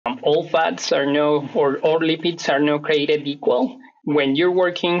all fats are no, or all lipids are not created equal. When you're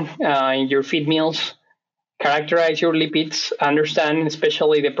working in your feed mills, characterize your lipids, understand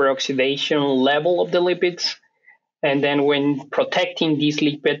especially the peroxidation level of the lipids. And then when protecting these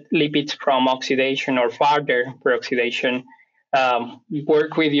lipids from oxidation or further peroxidation,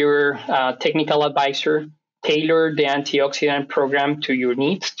 work with your technical advisor, tailor the antioxidant program to your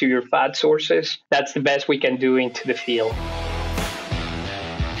needs, to your fat sources. That's the best we can do into the field.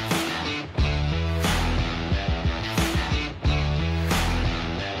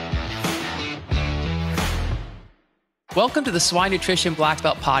 Welcome to the Swine Nutrition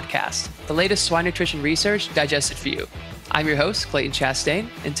Blackbelt Podcast, the latest swine nutrition research digested for you. I'm your host, Clayton Chastain,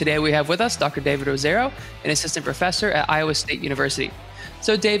 and today we have with us Dr. David Rosero, an assistant professor at Iowa State University.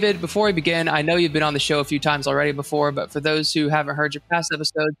 So David, before we begin, I know you've been on the show a few times already before, but for those who haven't heard your past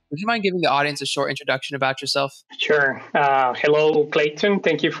episodes, would you mind giving the audience a short introduction about yourself? Sure. Hello, Clayton.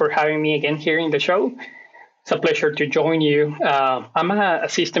 Thank you for having me again here in the show. It's a pleasure to join you. I'm an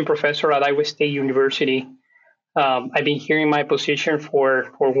assistant professor at Iowa State University. I've been here in my position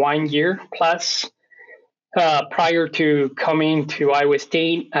for 1 year plus. Prior to coming to Iowa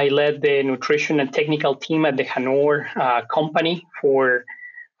State, I led the nutrition and technical team at the Hanover company for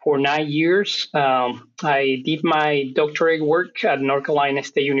 9 years. I did my doctorate work at North Carolina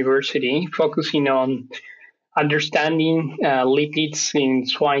State University, focusing on understanding lipids in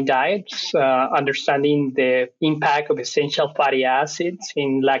swine diets, understanding the impact of essential fatty acids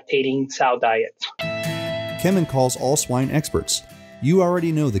in lactating sow diets. Kemen calls all swine experts. You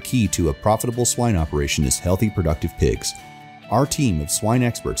already know the key to a profitable swine operation is healthy, productive pigs. Our team of swine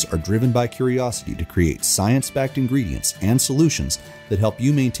experts are driven by curiosity to create science-backed ingredients and solutions that help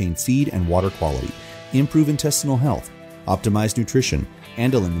you maintain feed and water quality, improve intestinal health, optimize nutrition,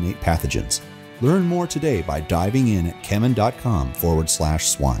 and eliminate pathogens. Learn more today by diving in at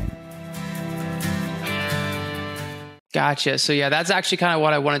kemen.com/swine. Gotcha. So yeah, that's actually kind of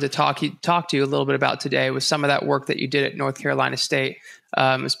what I wanted to talk to you a little bit about today, was some of that work that you did at North Carolina State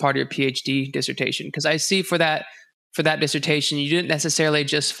as part of your PhD dissertation. Because I see for that dissertation, you didn't necessarily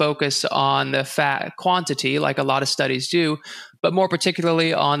just focus on the fat quantity like a lot of studies do, but more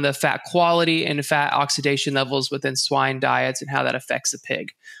particularly on the fat quality and fat oxidation levels within swine diets and how that affects the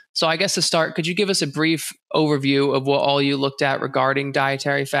pig. So I guess to start, could you give us a brief overview of what all you looked at regarding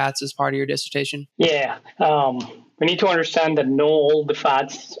dietary fats as part of your dissertation? Yeah. We need to understand that not all the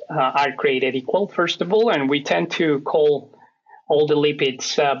fats are created equal, first of all, and we tend to call all the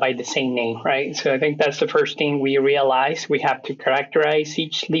lipids by the same name, right? So I think that's the first thing we realize. We have to characterize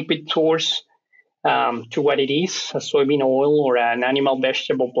each lipid source to what it is, a soybean oil or an animal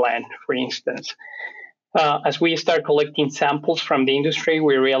vegetable blend, for instance. As we start collecting samples from the industry,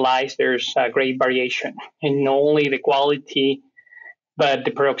 we realize there's a great variation in not only the quality, but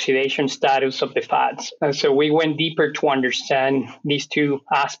the peroxidation status of the fats. And so we went deeper to understand these two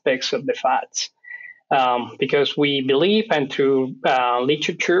aspects of the fats. Because we believe, and through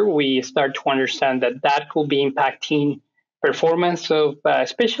literature, we start to understand that could be impacting performance of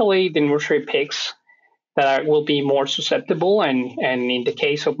especially the nursery pigs that will be more susceptible. And in the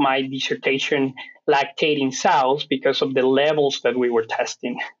case of my dissertation, lactating sows, because of the levels that we were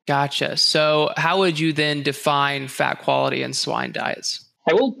testing. Gotcha. So how would you then define fat quality in swine diets?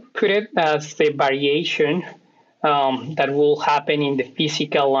 I will put it as the variation that will happen in the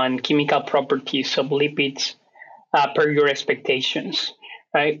physical and chemical properties of lipids per your expectations,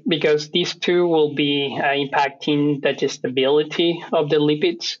 right? Because these two will be impacting digestibility of the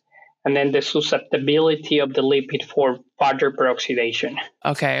lipids and then the susceptibility of the lipid for further peroxidation.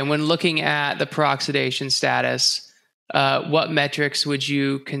 Okay. And when looking at the peroxidation status, what metrics would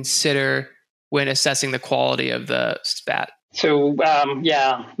you consider when assessing the quality of the fat? So,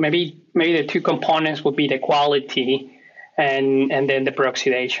 maybe the two components would be the quality and then the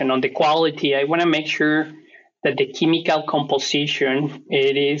peroxidation. On the quality, I want to make sure that the chemical composition,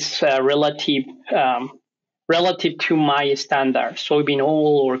 it is relative to my standard, soybean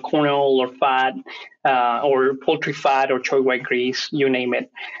oil or corn oil or fat or poultry fat or soy white grease, you name it,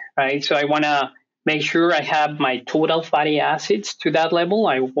 right? So I want to make sure I have my total fatty acids to that level.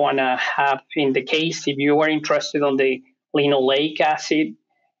 I want to have, in the case, if you are interested on the linoleic acid,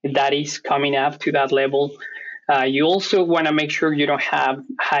 that is coming up to that level. You also want to make sure you don't have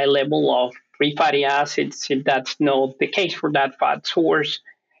high level of free fatty acids if that's not the case for that fat source.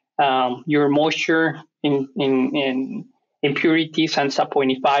 Your moisture in impurities and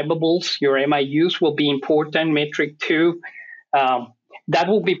sapoinifiables, your MIUs will be important metric too. That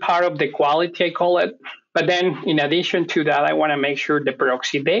will be part of the quality, I call it. But then in addition to that, I want to make sure the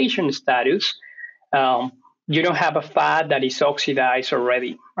peroxidation status you don't have a fat that is oxidized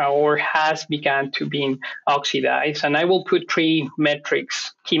already or has begun to be oxidized. And I will put three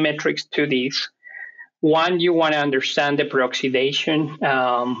key metrics to this. One, you want to understand the peroxidation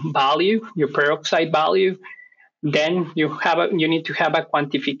value, your peroxide value. Then you need to have a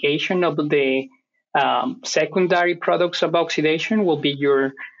quantification of the secondary products of oxidation. Will be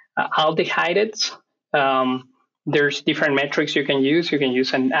your aldehydes. There's different metrics you can use. You can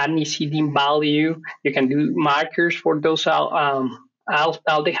use an anicidine value. You can do markers for those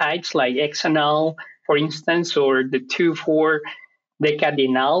aldehydes like hexanal, for instance, or the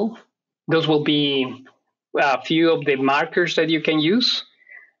 2,4-decadenal. Those will be a few of the markers that you can use.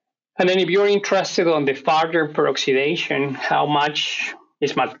 And then if you're interested on the further peroxidation, how much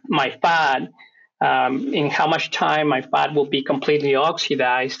is my fat, in how much time my fat will be completely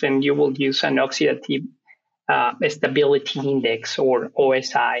oxidized, and you will use an oxidative stability index or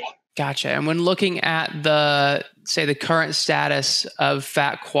OSI. Gotcha. And when looking at the current status of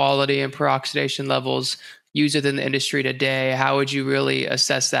fat quality and peroxidation levels used within the industry today, how would you really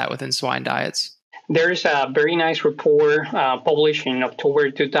assess that within swine diets? There's a very nice report published in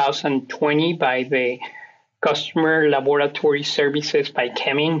October 2020 by the Customer Laboratory Services by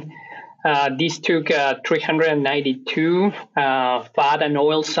Chemin. These took 392 fat and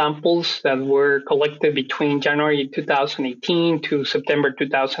oil samples that were collected between January 2018 to September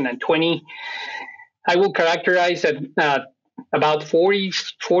 2020. I will characterize that about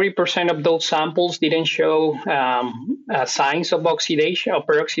 40% of those samples didn't show signs of oxidation or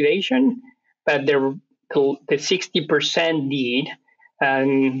peroxidation, but the 60% did,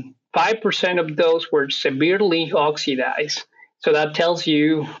 and 5% of those were severely oxidized. So that tells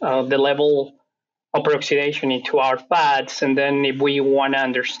you the level of peroxidation into our fats. And then if we want to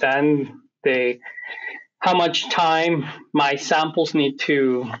understand how much time my samples need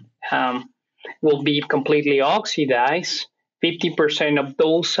to will be completely oxidized, 50% of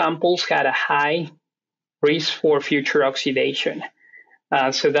those samples had a high risk for future oxidation.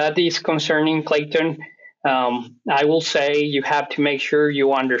 So that is concerning, Clayton. I will say you have to make sure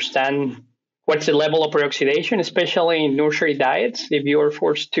you understand what's the level of peroxidation, especially in nursery diets, if you are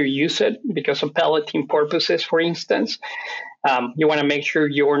forced to use it because of pelleting purposes, for instance. You want to make sure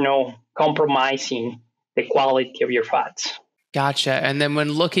you're not compromising the quality of your fats. Gotcha. And then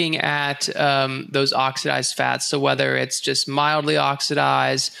when looking at those oxidized fats, so whether it's just mildly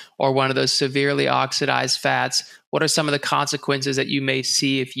oxidized or one of those severely oxidized fats, what are some of the consequences that you may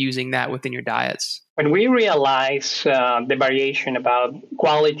see if using that within your diets? When we realize the variation about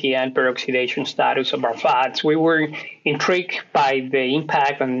quality and peroxidation status of our fats, we were intrigued by the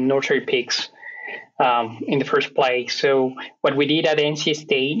impact on nursery pigs in the first place. So what we did at NC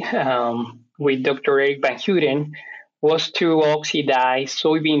State with Dr. Eric Van Houten was to oxidize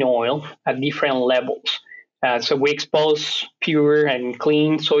soybean oil at different levels. So we exposed pure and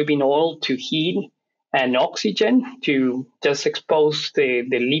clean soybean oil to heat and oxygen to just expose the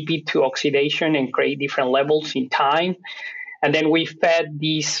lipid to oxidation and create different levels in time. And then we fed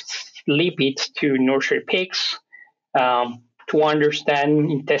these lipids to nursery pigs to understand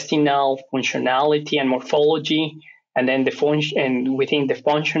intestinal functionality and morphology. And then and within the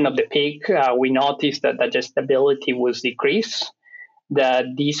function of the pig, we noticed that digestibility was decreased, that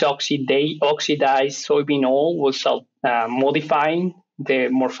this oxidized soybean oil was modifying the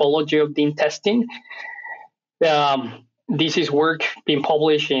morphology of the intestine. This is work being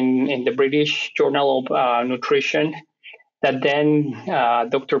published in the British Journal of Nutrition, that then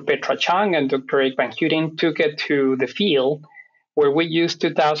Dr. Petra Chang and Dr. Eric Van Houten took it to the field, where we used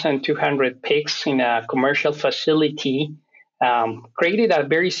 2,200 pigs in a commercial facility, created a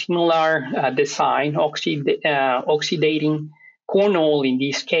very similar design, oxidating corn oil in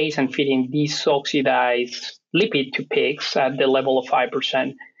this case, and feeding this oxidized lipid to pigs at the level of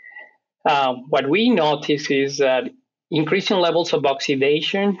 5%. What we notice is that increasing levels of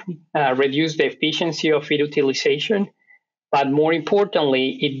oxidation reduce the efficiency of feed utilization, but more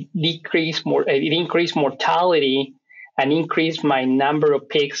importantly, it increased mortality and increased my number of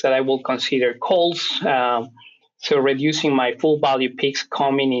pigs that I will consider culls, so reducing my full value pigs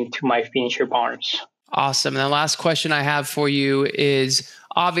coming into my finisher barns. Awesome. And the last question I have for you is,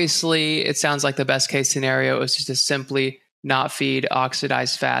 obviously, it sounds like the best case scenario is just to simply not feed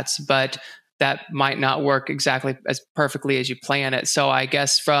oxidized fats, but that might not work exactly as perfectly as you plan it. So I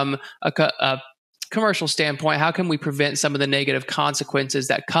guess from a commercial standpoint, how can we prevent some of the negative consequences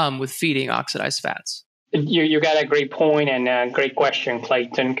that come with feeding oxidized fats? You got a great point and a great question,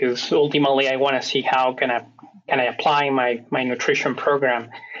 Clayton, because ultimately I want to see how can I apply my nutrition program.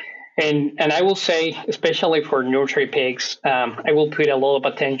 And I will say, especially for nursery pigs, I will put a lot of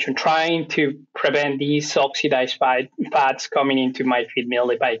attention trying to prevent these oxidized fats coming into my feed meal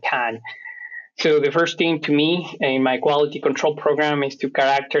if I can. So the first thing to me in my quality control program is to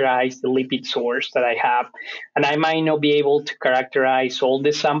characterize the lipid source that I have. And I might not be able to characterize all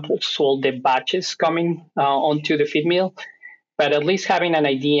the samples, all the batches coming onto the feed meal, but at least having an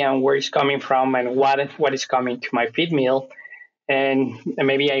idea on where it's coming from and what is coming to my feed meal. And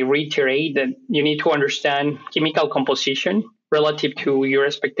maybe I reiterate that you need to understand chemical composition relative to your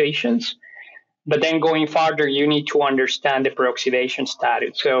expectations. But then going further, you need to understand the peroxidation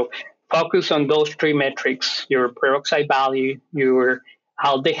status. So focus on those three metrics: your peroxide value, your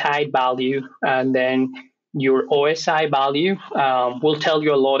aldehyde value, and then your OSI value will tell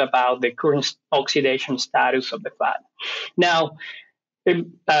you a lot about the current oxidation status of the fat. Now,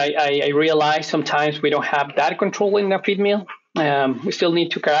 I realize sometimes we don't have that control in the feed meal. We still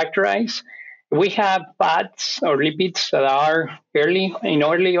need to characterize. We have fats or lipids that are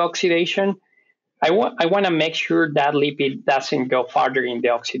early oxidation. I want to make sure that lipid doesn't go further in the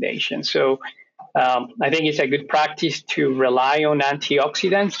oxidation. So I think it's a good practice to rely on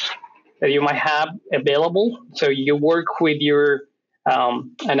antioxidants that you might have available. So you work with your,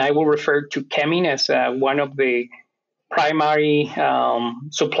 and I will refer to Chemin as one of the primary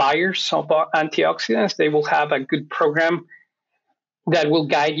suppliers of antioxidants. They will have a good program that will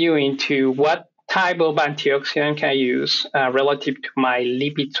guide you into what type of antioxidant can I use relative to my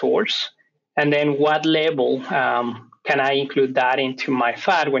lipid source, and then what level can I include that into my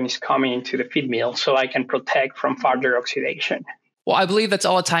fat when it's coming into the feed meal so I can protect from further oxidation. Well, I believe that's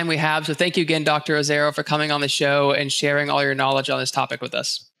all the time we have. So thank you again, Dr. Rosero, for coming on the show and sharing all your knowledge on this topic with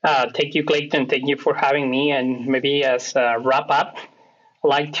us. Thank you, Clayton. Thank you for having me. And maybe as a wrap up, I'd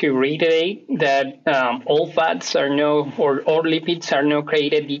like to reiterate that all fats or all lipids are not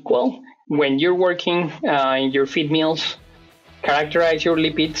created equal. When you're working in your feed meals, characterize your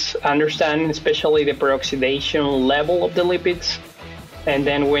lipids, understand especially the peroxidation level of the lipids, and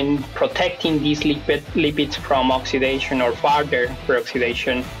then when protecting these lipids from oxidation or further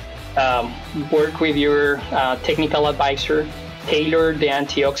peroxidation, work with your technical advisor, tailor the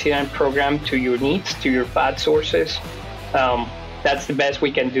antioxidant program to your needs, to your fat sources. That's the best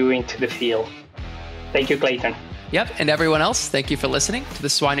we can do into the field. Thank you, Clayton. Yep. And everyone else, thank you for listening to the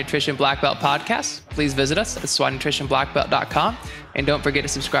Swine Nutrition Blackbelt Podcast. Please visit us at swinenutritionblackbelt.com. And don't forget to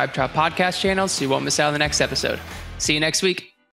subscribe to our podcast channel so you won't miss out on the next episode. See you next week.